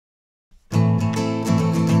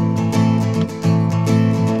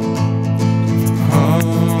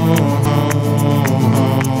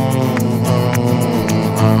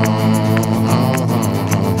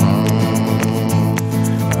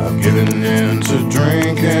to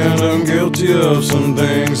drink, and I'm guilty of some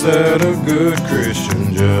things that a good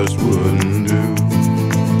Christian just wouldn't do.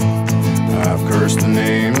 I've cursed the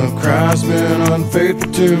name of Christ, been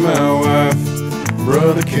unfaithful to my wife.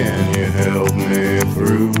 Brother, can you help me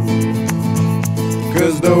through?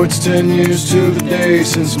 'Cause though it's 10 years to the day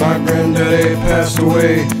since my granddaddy passed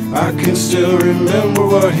away, I can still remember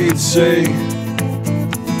what he'd say.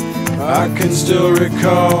 I can still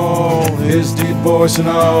recall his deep voice and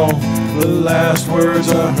all the last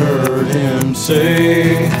words I heard him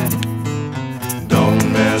say. Don't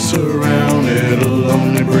mess around, it'll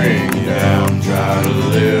only bring you down. Try to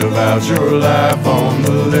live out your life on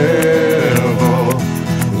the level.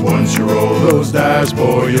 Once you roll those dice,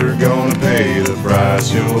 boy, you're gonna pay the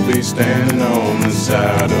price. You'll be standing on the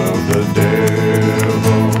side of the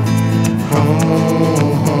devil.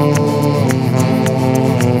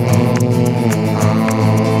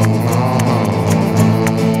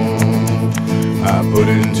 I put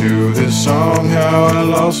into this song how I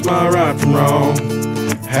lost my right from wrong.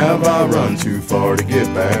 Have I run too far to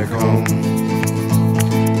get back home?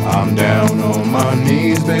 I'm down on my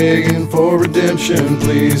knees begging for redemption,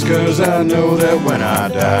 please, 'cause I know that when I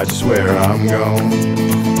die, just where I'm gone.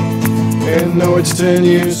 And though it's 10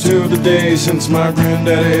 years to the day since my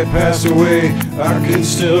granddaddy passed away, I can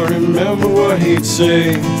still remember what he'd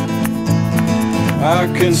say. I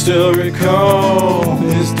can still recall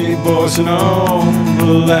his deep voice and all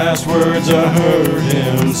the last words I heard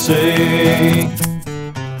him say.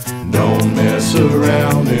 Don't mess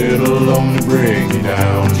around, it'll only bring you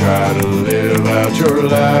down. Try to live out your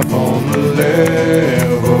life on the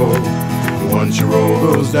level. Once you roll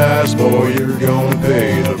those dice, boy, you're gonna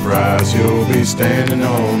pay the price. You'll be standing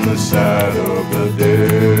on the side of the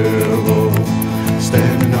devil.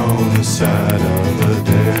 Standing on the side of the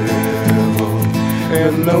devil.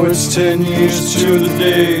 And though it's 10 years to the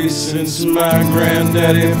day since my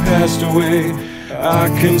granddaddy passed away, I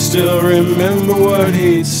can still remember what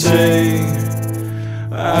he'd say.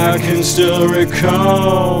 I can still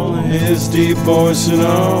recall his deep voice and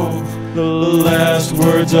all the last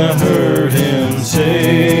words I heard him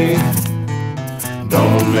say.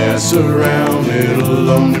 Don't mess around, it'll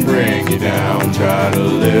only bring you down. Try to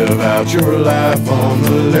live out your life on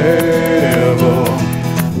the level.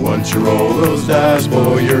 Once you roll those dice,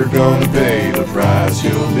 boy, you're gonna pay the price.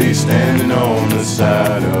 You'll be standing on the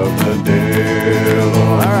side of the devil.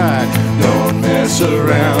 Alright, don't mess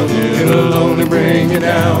around, it'll only bring you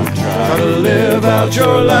down. Try to live out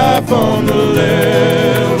your life on the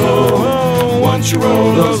level. Once you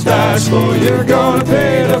roll those dice, boy, you're gonna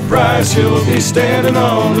pay the price. You'll be standing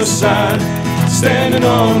on the side, standing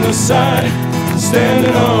on the side,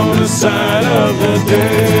 standing on the